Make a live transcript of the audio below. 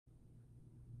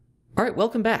All right,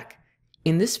 welcome back.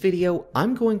 In this video,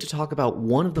 I'm going to talk about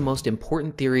one of the most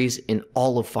important theories in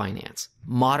all of finance,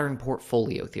 modern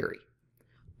portfolio theory.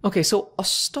 Okay, so I'll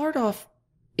start off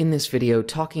in this video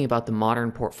talking about the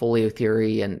modern portfolio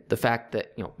theory and the fact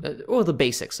that, or the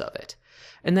basics of it.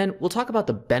 And then we'll talk about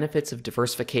the benefits of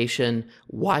diversification,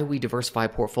 why we diversify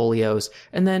portfolios,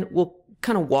 and then we'll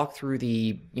kind of walk through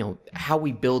the, how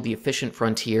we build the efficient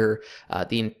frontier,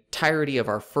 the entirety of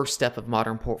our first step of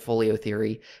modern portfolio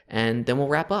theory, and then we'll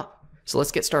wrap up. So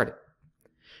let's get started.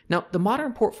 Now, the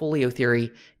modern portfolio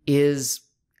theory is,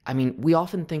 we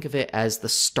often think of it as the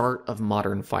start of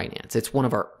modern finance. It's one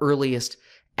of our earliest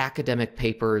academic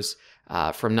papers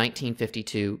from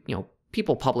 1952.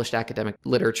 People published academic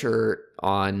literature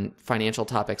on financial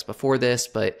topics before this,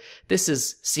 but this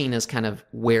is seen as kind of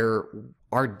where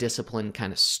our discipline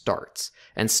kind of starts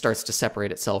and starts to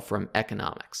separate itself from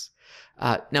economics.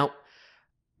 Now,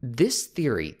 this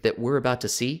theory that we're about to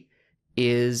see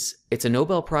it's a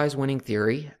Nobel Prize winning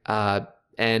theory,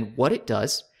 and what it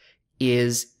does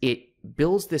is it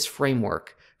builds this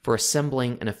framework for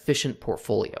assembling an efficient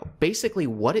portfolio. Basically,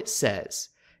 what it says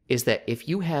is that if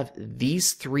you have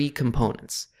these three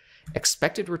components,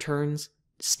 expected returns,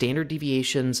 standard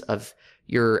deviations of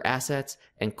your assets,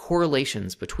 and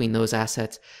correlations between those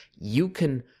assets, you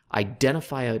can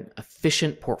identify an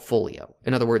efficient portfolio.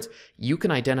 In other words, you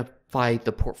can identify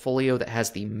the portfolio that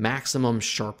has the maximum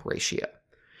Sharpe ratio.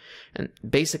 And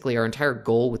basically, our entire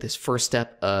goal with this first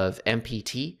step of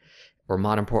MPT, or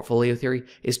modern portfolio theory,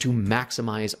 is to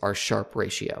maximize our Sharpe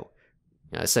ratio.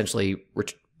 Essentially,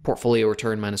 portfolio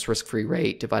return minus risk-free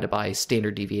rate divided by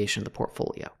standard deviation of the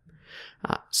portfolio.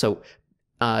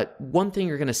 One thing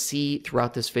you're going to see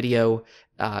throughout this video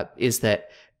is that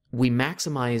we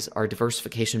maximize our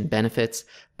diversification benefits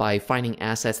by finding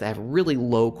assets that have really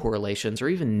low correlations or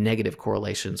even negative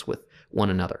correlations with one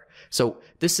another. So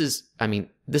this is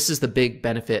the big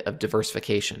benefit of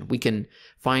diversification. We can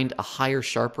find a higher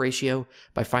Sharpe ratio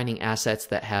by finding assets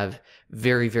that have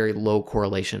very, very low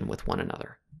correlation with one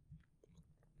another.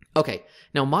 Okay,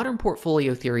 now modern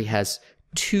portfolio theory has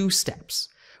two steps.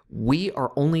 We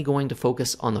are only going to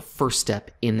focus on the first step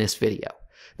in this video.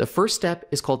 The first step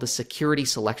is called the security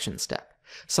selection step.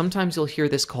 Sometimes you'll hear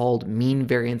this called mean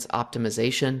variance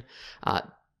optimization.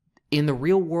 In the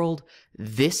real world,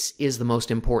 this is the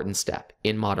most important step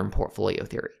in modern portfolio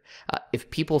theory. If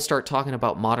people start talking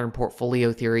about modern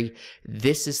portfolio theory,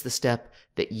 this is the step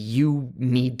that you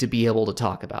need to be able to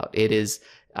talk about. It is,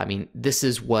 this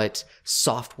is what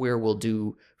software will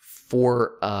do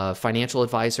for a financial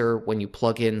advisor. When you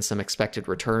plug in some expected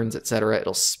returns, etc.,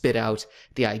 it'll spit out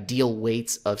the ideal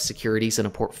weights of securities in a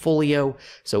portfolio.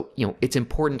 So, it's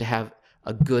important to have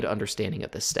a good understanding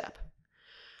of this step.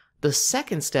 The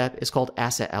second step is called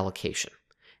asset allocation.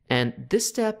 And this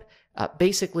step,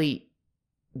 basically,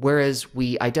 whereas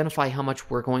we identify how much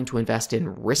we're going to invest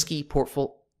in risky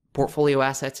portfolio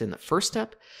assets in the first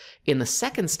step, in the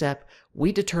second step,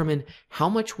 we determine how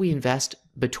much we invest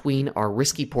between our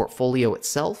risky portfolio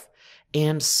itself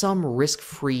and some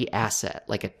risk-free asset,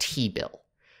 like a T-bill.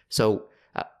 So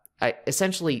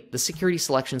essentially, the security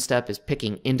selection step is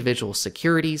picking individual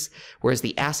securities, whereas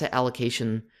the asset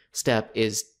allocation step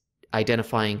is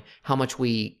identifying how much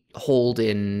we hold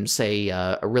in, say,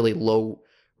 a really low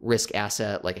risk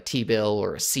asset like a T-bill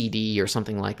or a CD or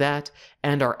something like that,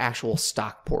 and our actual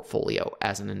stock portfolio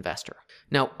as an investor.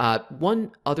 Now,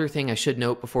 one other thing I should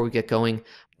note before we get going,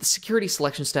 the security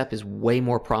selection step is way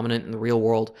more prominent in the real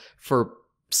world for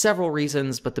several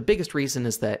reasons, but the biggest reason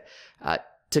is that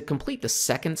to complete the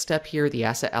second step here, the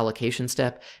asset allocation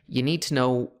step, you need to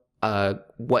know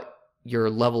what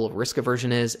your level of risk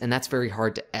aversion is, and that's very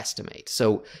hard to estimate.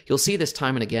 So you'll see this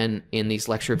time and again in these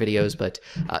lecture videos, but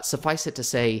suffice it to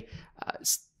say,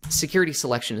 security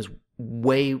selection is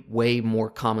way, way more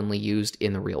commonly used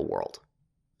in the real world.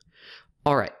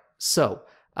 All right, so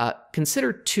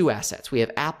consider two assets. We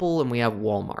have Apple and we have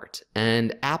Walmart.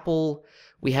 And Apple,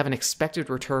 we have an expected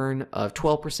return of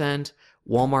 12%.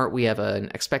 Walmart, we have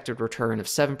an expected return of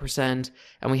 7%,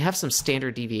 and we have some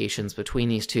standard deviations between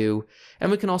these two, and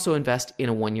we can also invest in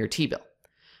a one-year T-bill.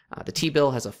 The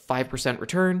T-bill has a 5%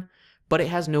 return, but it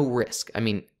has no risk.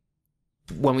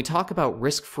 When we talk about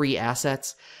risk-free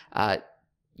assets,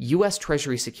 U.S.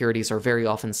 Treasury securities are very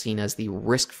often seen as the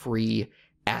risk-free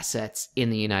assets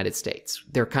in the United States.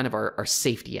 They're kind of our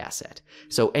safety asset.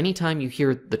 So anytime you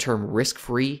hear the term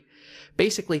risk-free,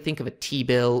 basically think of a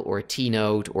T-bill or a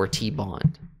T-note or a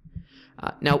T-bond.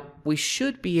 Now, we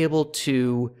should be able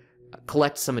to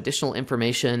collect some additional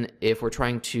information if we're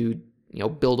trying to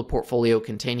build a portfolio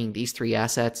containing these three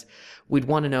assets. We'd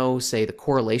want to know, say, the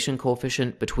correlation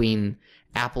coefficient between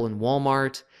Apple and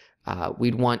Walmart,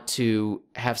 We'd want to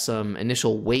have some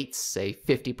initial weights, say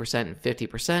 50% and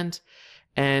 50%,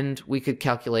 and we could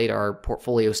calculate our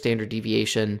portfolio standard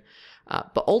deviation.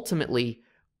 But ultimately,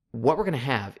 what we're going to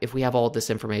have if we have all this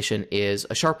information is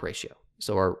a Sharpe ratio.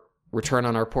 So our return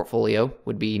on our portfolio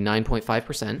would be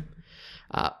 9.5%,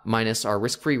 minus our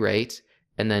risk-free rate,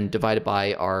 and then divided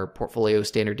by our portfolio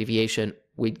standard deviation,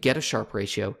 we'd get a Sharpe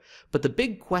ratio. But the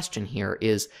big question here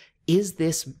is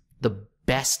this the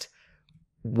best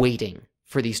weighting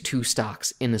for these two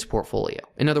stocks in this portfolio?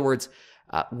 In other words,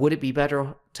 would it be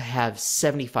better to have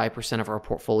 75% of our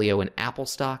portfolio in Apple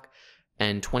stock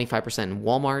and 25% in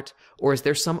Walmart, or is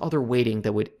there some other weighting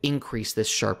that would increase this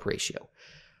Sharpe ratio?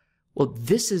 Well,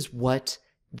 this is what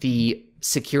the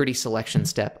security selection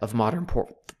step of modern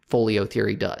portfolio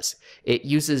theory does. It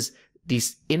uses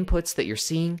these inputs that you're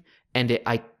seeing, and it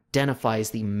identifies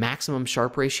the maximum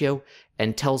Sharpe ratio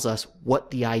and tells us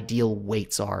what the ideal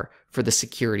weights are for the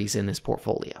securities in this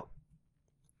portfolio.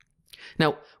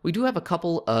 Now, we do have a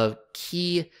couple of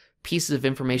key pieces of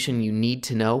information you need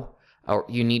to know, or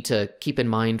you need to keep in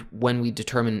mind when we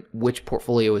determine which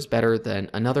portfolio is better than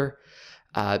another.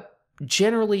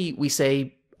 Generally, we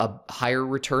say a higher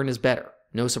return is better.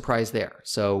 No surprise there.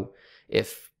 So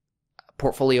if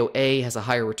portfolio A has a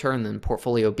higher return than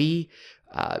portfolio B,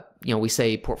 we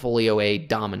say portfolio A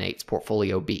dominates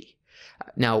portfolio B.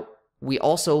 Now, we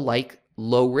also like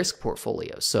low-risk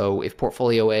portfolios. So if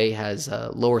portfolio A has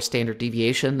a lower standard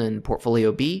deviation than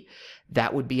portfolio B,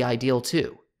 that would be ideal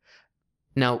too.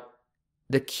 Now,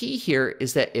 the key here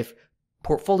is that if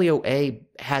portfolio A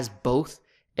has both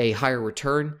a higher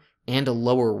return and a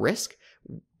lower risk,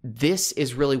 this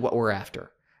is really what we're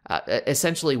after.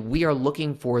 Essentially, we are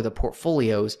looking for the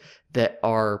portfolios that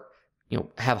are,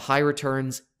 have high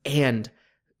returns and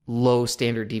low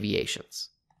standard deviations.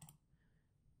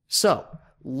 So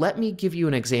let me give you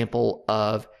an example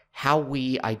of how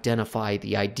we identify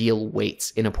the ideal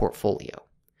weights in a portfolio.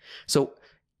 So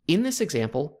in this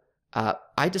example,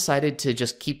 I decided to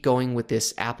just keep going with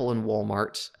this Apple and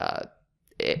Walmart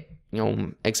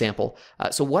example.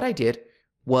 So what I did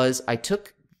was I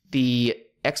took the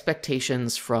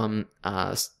expectations from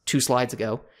 2 slides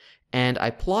ago, and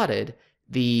I plotted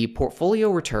the portfolio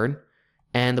return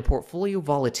and the portfolio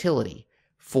volatility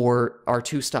for our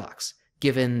 2 stocks,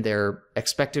 given their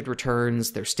expected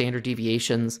returns, their standard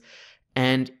deviations,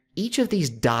 and each of these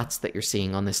dots that you're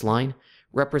seeing on this line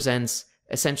represents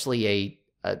essentially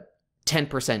a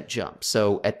 10% jump.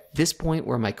 So at this point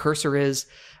where my cursor is,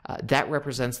 that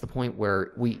represents the point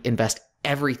where we invest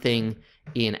everything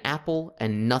in Apple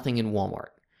and nothing in Walmart.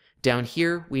 Down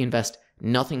here, we invest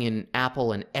nothing in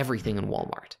Apple and everything in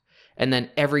Walmart. And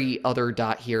then every other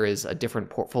dot here is a different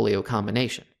portfolio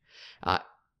combination.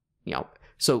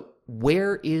 So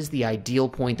where is the ideal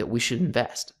point that we should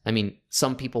invest? I mean,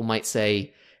 some people might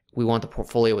say we want the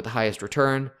portfolio with the highest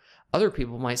return. Other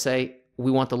people might say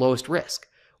we want the lowest risk.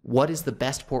 What is the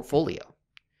best portfolio?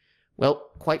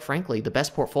 Well, quite frankly, the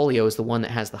best portfolio is the one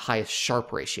that has the highest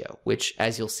Sharpe ratio, which,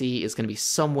 as you'll see, is going to be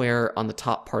somewhere on the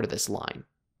top part of this line.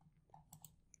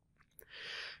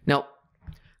 Now,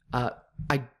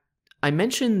 I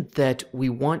mentioned that we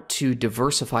want to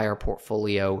diversify our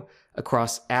portfolio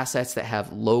across assets that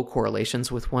have low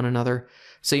correlations with one another.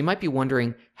 So you might be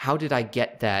wondering, how did I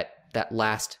get that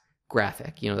last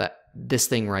graphic, this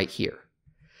thing right here?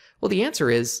 Well, the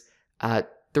answer is,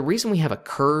 the reason we have a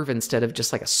curve instead of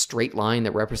just like a straight line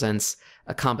that represents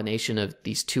a combination of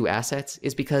these 2 assets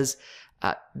is because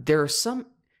there are some,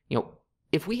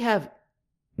 if we have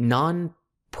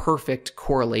non-perfect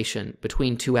correlation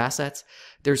between 2 assets,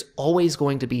 there's always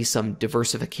going to be some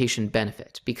diversification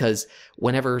benefit, because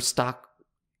whenever stock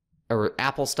or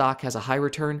Apple stock has a high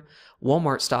return,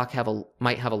 Walmart stock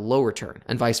might have a low return,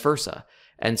 and vice versa.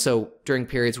 And so during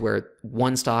periods where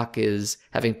one stock is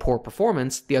having poor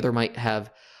performance, the other might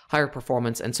have higher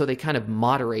performance, and so they kind of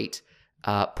moderate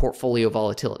portfolio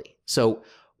volatility. So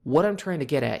what I'm trying to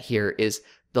get at here is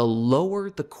the lower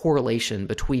the correlation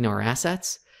between our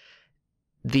assets,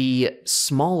 the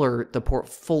smaller the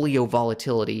portfolio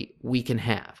volatility we can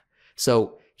have.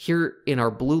 So here in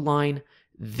our blue line,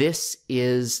 this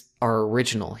is our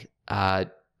original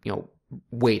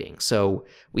weighting. So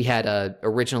we had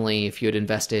originally, if you had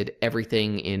invested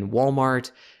everything in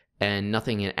Walmart and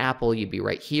nothing in Apple, you'd be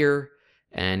right here.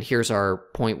 And here's our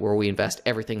point where we invest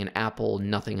everything in Apple,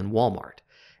 nothing in Walmart.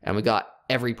 And we got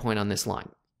every point on this line.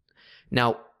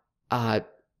 Now,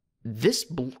 this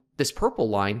purple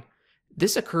line,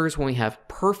 this occurs when we have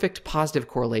perfect positive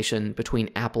correlation between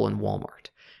Apple and Walmart.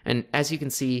 And as you can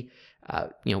see,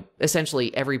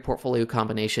 essentially every portfolio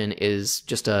combination is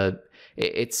just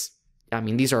it's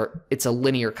it's a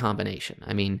linear combination.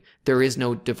 I mean, there is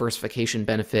no diversification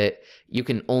benefit. You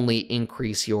can only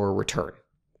increase your return.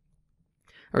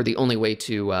 Or the only way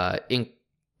to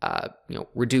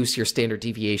reduce your standard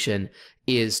deviation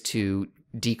is to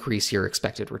decrease your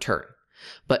expected return.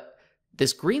 But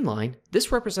this green line,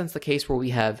 this represents the case where we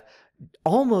have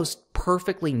almost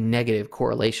perfectly negative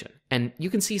correlation. And you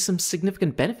can see some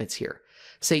significant benefits here.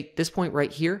 Say this point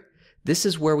right here, this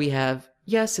is where we have,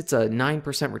 yes, it's a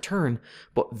 9% return,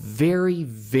 but very,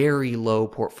 very low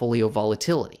portfolio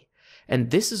volatility.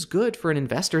 And this is good for an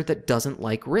investor that doesn't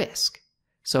like risk.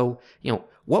 So,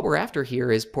 what we're after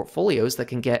here is portfolios that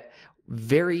can get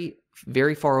very,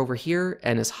 very far over here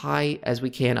and as high as we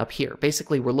can up here.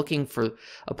 Basically, we're looking for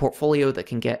a portfolio that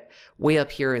can get way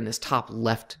up here in this top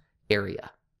left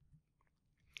area.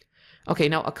 Okay,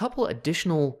 now a couple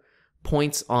additional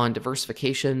points on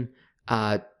diversification.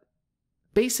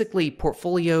 Basically,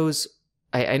 portfolios,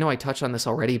 I know I touched on this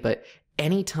already, but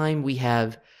anytime we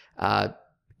have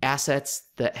assets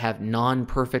that have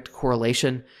non-perfect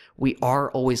correlation, we are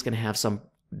always going to have some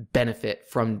benefit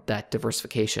from that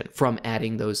diversification, from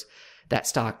adding that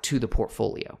stock to the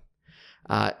portfolio.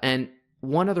 And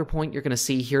one other point you're going to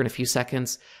see here in a few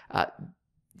seconds,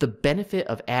 the benefit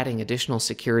of adding additional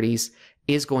securities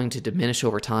is going to diminish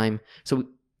over time. So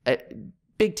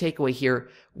big takeaway here,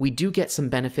 we do get some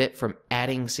benefit from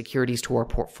adding securities to our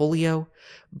portfolio,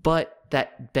 but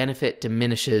that benefit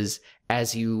diminishes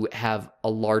as you have a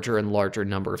larger and larger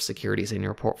number of securities in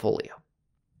your portfolio.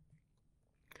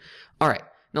 All right,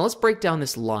 now let's break down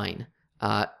this line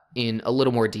in a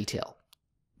little more detail.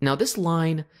 Now this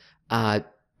line,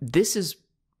 this is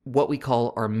what we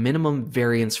call our minimum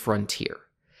variance frontier.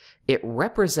 It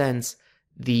represents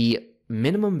the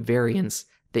minimum variance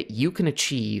that you can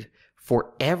achieve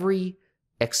for every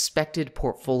expected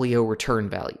portfolio return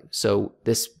value. So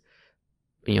this,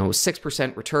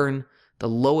 6% return, the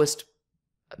lowest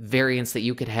variance that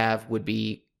you could have would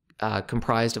be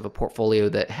comprised of a portfolio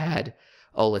that had,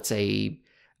 let's say,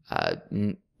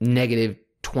 negative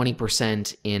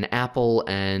 20% in Apple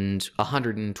and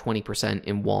 120%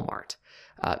 in Walmart.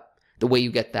 The way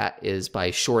you get that is by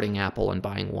shorting Apple and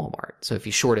buying Walmart. So if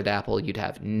you shorted Apple, you'd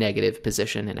have negative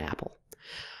position in Apple.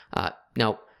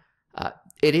 Now,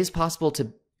 it is possible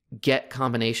to get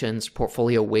combinations,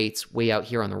 portfolio weights way out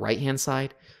here on the right-hand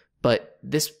side, but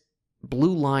this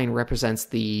blue line represents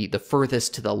the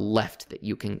furthest to the left that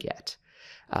you can get.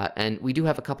 And we do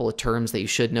have a couple of terms that you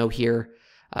should know here.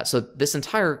 So this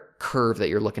entire curve that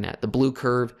you're looking at, the blue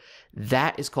curve,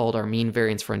 that is called our mean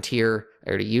variance frontier. I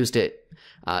already used it.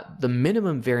 The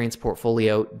minimum variance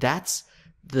portfolio, that's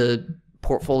the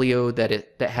portfolio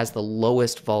that has the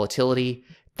lowest volatility.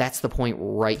 That's the point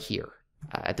right here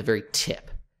at the very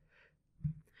tip.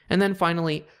 And then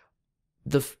finally,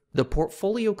 the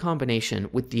portfolio combination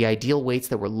with the ideal weights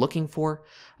that we're looking for,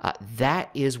 that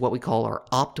is what we call our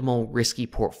optimal risky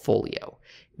portfolio.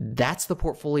 That's the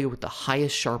portfolio with the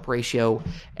highest Sharpe ratio.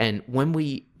 And when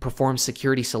we perform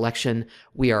security selection,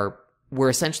 we're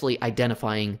essentially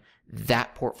identifying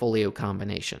that portfolio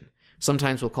combination.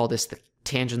 Sometimes we'll call this the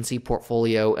tangency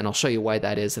portfolio, and I'll show you why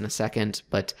that is in a second.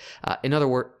 But in other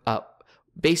words,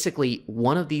 basically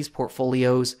one of these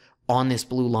portfolios on this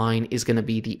blue line is going to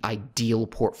be the ideal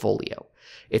portfolio.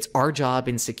 It's our job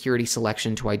in security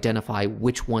selection to identify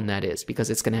which one that is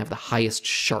because it's going to have the highest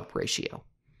Sharpe ratio.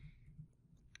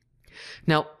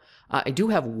 Now, I do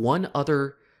have one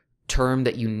other term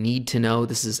that you need to know.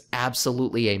 This is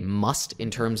absolutely a must in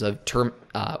terms of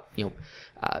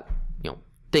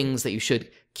things that you should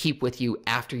keep with you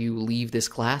after you leave this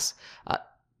class.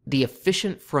 The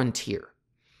efficient frontier.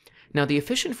 Now, the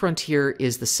efficient frontier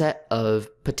is the set of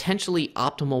potentially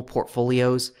optimal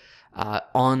portfolios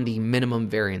on the minimum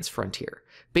variance frontier.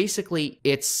 Basically,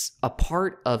 it's a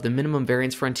part of the minimum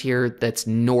variance frontier that's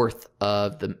north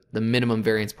of the minimum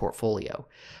variance portfolio.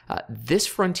 This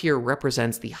frontier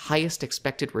represents the highest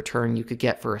expected return you could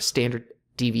get for a standard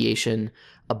deviation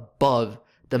above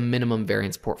the minimum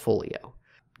variance portfolio.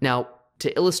 Now,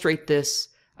 to illustrate this,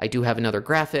 I do have another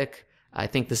graphic. I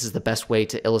think this is the best way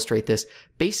to illustrate this.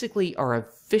 Basically, our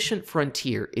efficient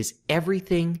frontier is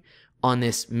everything on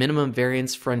this minimum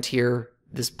variance frontier,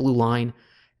 this blue line,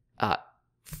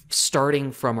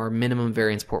 starting from our minimum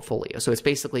variance portfolio. So it's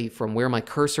basically from where my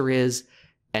cursor is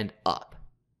and up.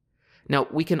 Now,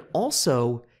 we can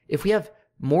also, if we have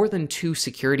more than 2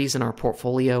 securities in our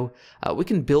portfolio, we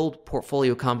can build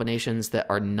portfolio combinations that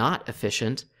are not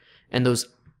efficient, and those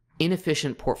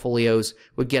inefficient portfolios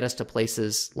would get us to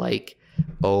places like,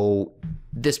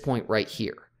 this point right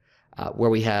here, where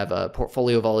we have a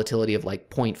portfolio volatility of like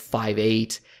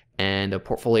 0.58 and a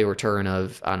portfolio return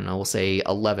of, I don't know, we'll say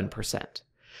 11%.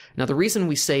 Now, the reason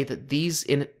we say that these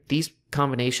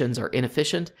combinations are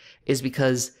inefficient is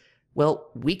because,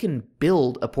 well, we can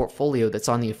build a portfolio that's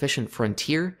on the efficient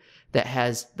frontier that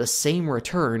has the same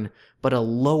return, but a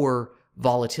lower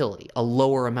volatility, a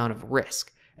lower amount of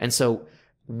risk. And so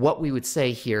what we would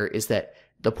say here is that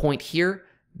the point here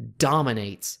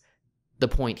dominates the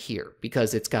point here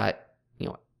because it's got,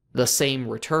 the same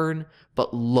return,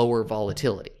 but lower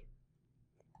volatility.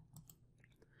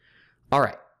 All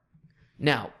right.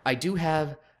 Now, I do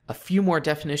have a few more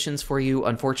definitions for you.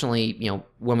 Unfortunately,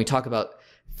 when we talk about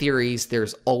theories,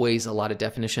 there's always a lot of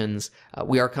definitions.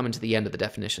 We are coming to the end of the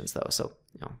definitions, though, so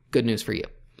good news for you.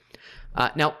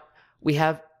 Now, we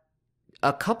have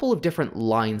a couple of different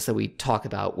lines that we talk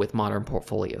about with modern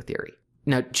portfolio theory.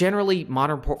 Now, generally,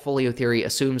 modern portfolio theory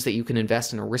assumes that you can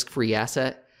invest in a risk-free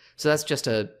asset. So that's just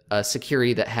a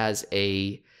security that has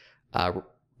a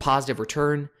positive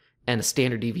return and a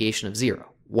standard deviation of 0.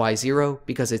 Why 0?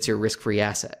 Because it's your risk-free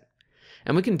asset.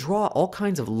 And we can draw all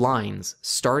kinds of lines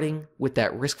starting with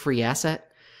that risk-free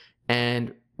asset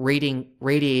and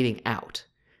radiating out.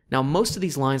 Now, most of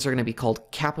these lines are going to be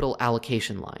called capital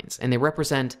allocation lines, and they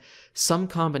represent some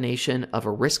combination of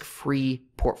a risk-free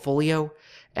portfolio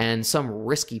and some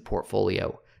risky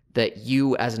portfolio that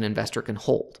you as an investor can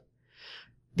hold.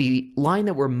 The line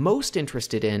that we're most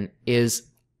interested in is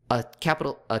a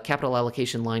capital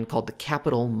allocation line called the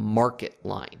capital market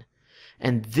line.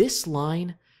 And this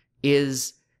line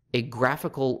is a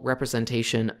graphical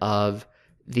representation of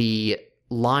the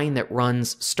line that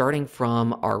runs starting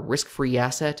from our risk-free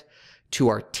asset to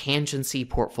our tangency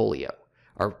portfolio,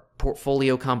 our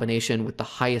portfolio combination with the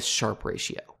highest Sharpe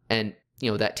ratio. And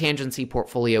that tangency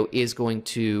portfolio is going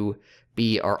to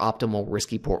be our optimal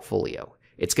risky portfolio.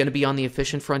 It's going to be on the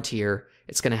efficient frontier.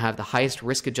 It's going to have the highest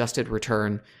risk-adjusted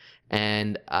return,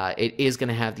 and it is going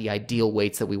to have the ideal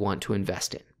weights that we want to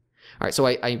invest in. All right, so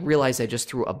I realize I just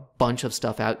threw a bunch of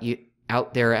stuff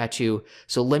out there at you,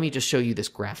 so let me just show you this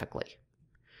graphically.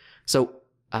 So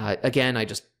again, I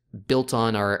just built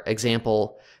on our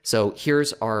example. So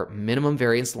here's our minimum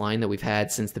variance line that we've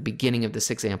had since the beginning of this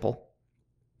example.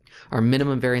 Our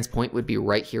minimum variance point would be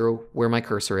right here where my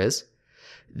cursor is.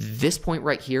 This point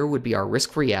right here would be our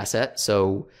risk-free asset.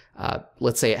 So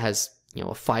let's say it has a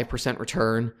 5%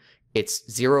 return.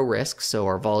 It's 0 risk, so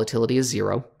our volatility is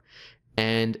 0.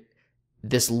 And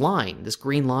this line, this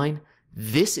green line,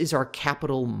 this is our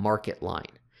capital market line.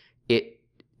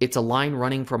 It's a line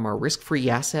running from our risk-free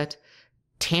asset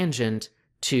tangent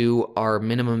to our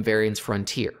minimum variance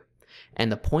frontier.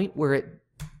 And the point where it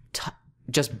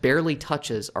just barely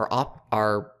touches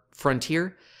our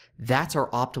frontier, that's our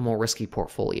optimal risky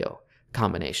portfolio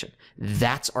combination.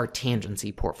 That's our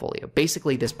tangency portfolio.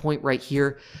 Basically, this point right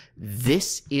here,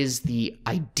 this is the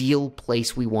ideal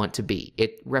place we want to be.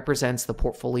 It represents the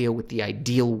portfolio with the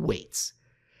ideal weights.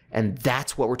 And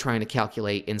that's what we're trying to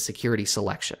calculate in security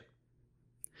selection.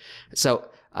 So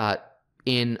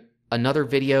in another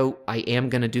video, I am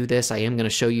going to do this. I am going to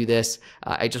show you this.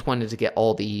 I just wanted to get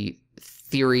all the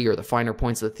theory or the finer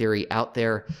points of the theory out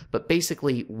there. But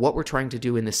basically, what we're trying to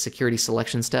do in this security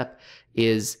selection step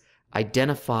is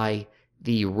identify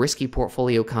the risky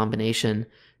portfolio combination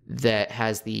that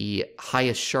has the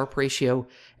highest Sharpe ratio,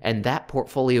 and that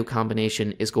portfolio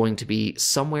combination is going to be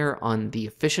somewhere on the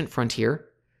efficient frontier,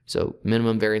 so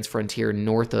minimum variance frontier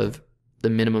north of the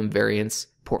minimum variance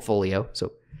portfolio,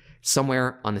 so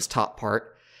somewhere on this top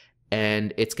part,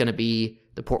 and it's going to be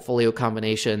the portfolio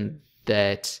combination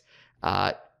that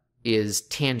is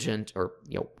tangent, or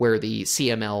where the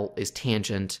CML is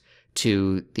tangent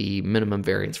to the minimum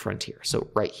variance frontier, so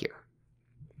right here.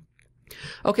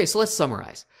 Okay, so let's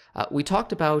summarize. We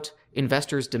talked about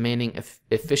investors demanding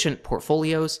efficient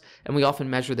portfolios, and we often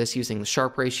measure this using the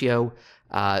Sharpe ratio.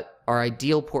 Our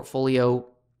ideal portfolio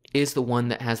is the one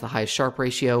that has the highest Sharpe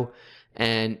ratio,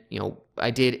 and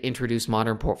I did introduce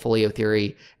modern portfolio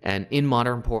theory, and in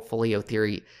modern portfolio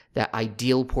theory, that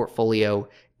ideal portfolio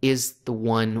is the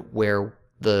one where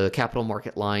the capital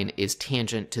market line is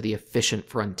tangent to the efficient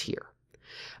frontier.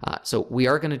 So we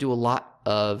are going to do a lot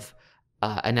of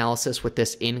analysis with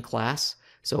this in class.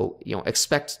 So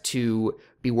expect to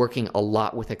be working a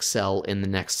lot with Excel in the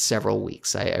next several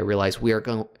weeks. I realize we're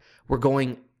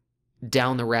going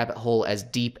down the rabbit hole as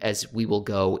deep as we will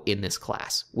go in this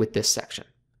class with this section.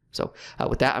 So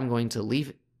with that, I'm going to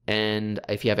leave. And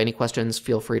if you have any questions,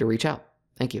 feel free to reach out.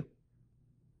 Thank you.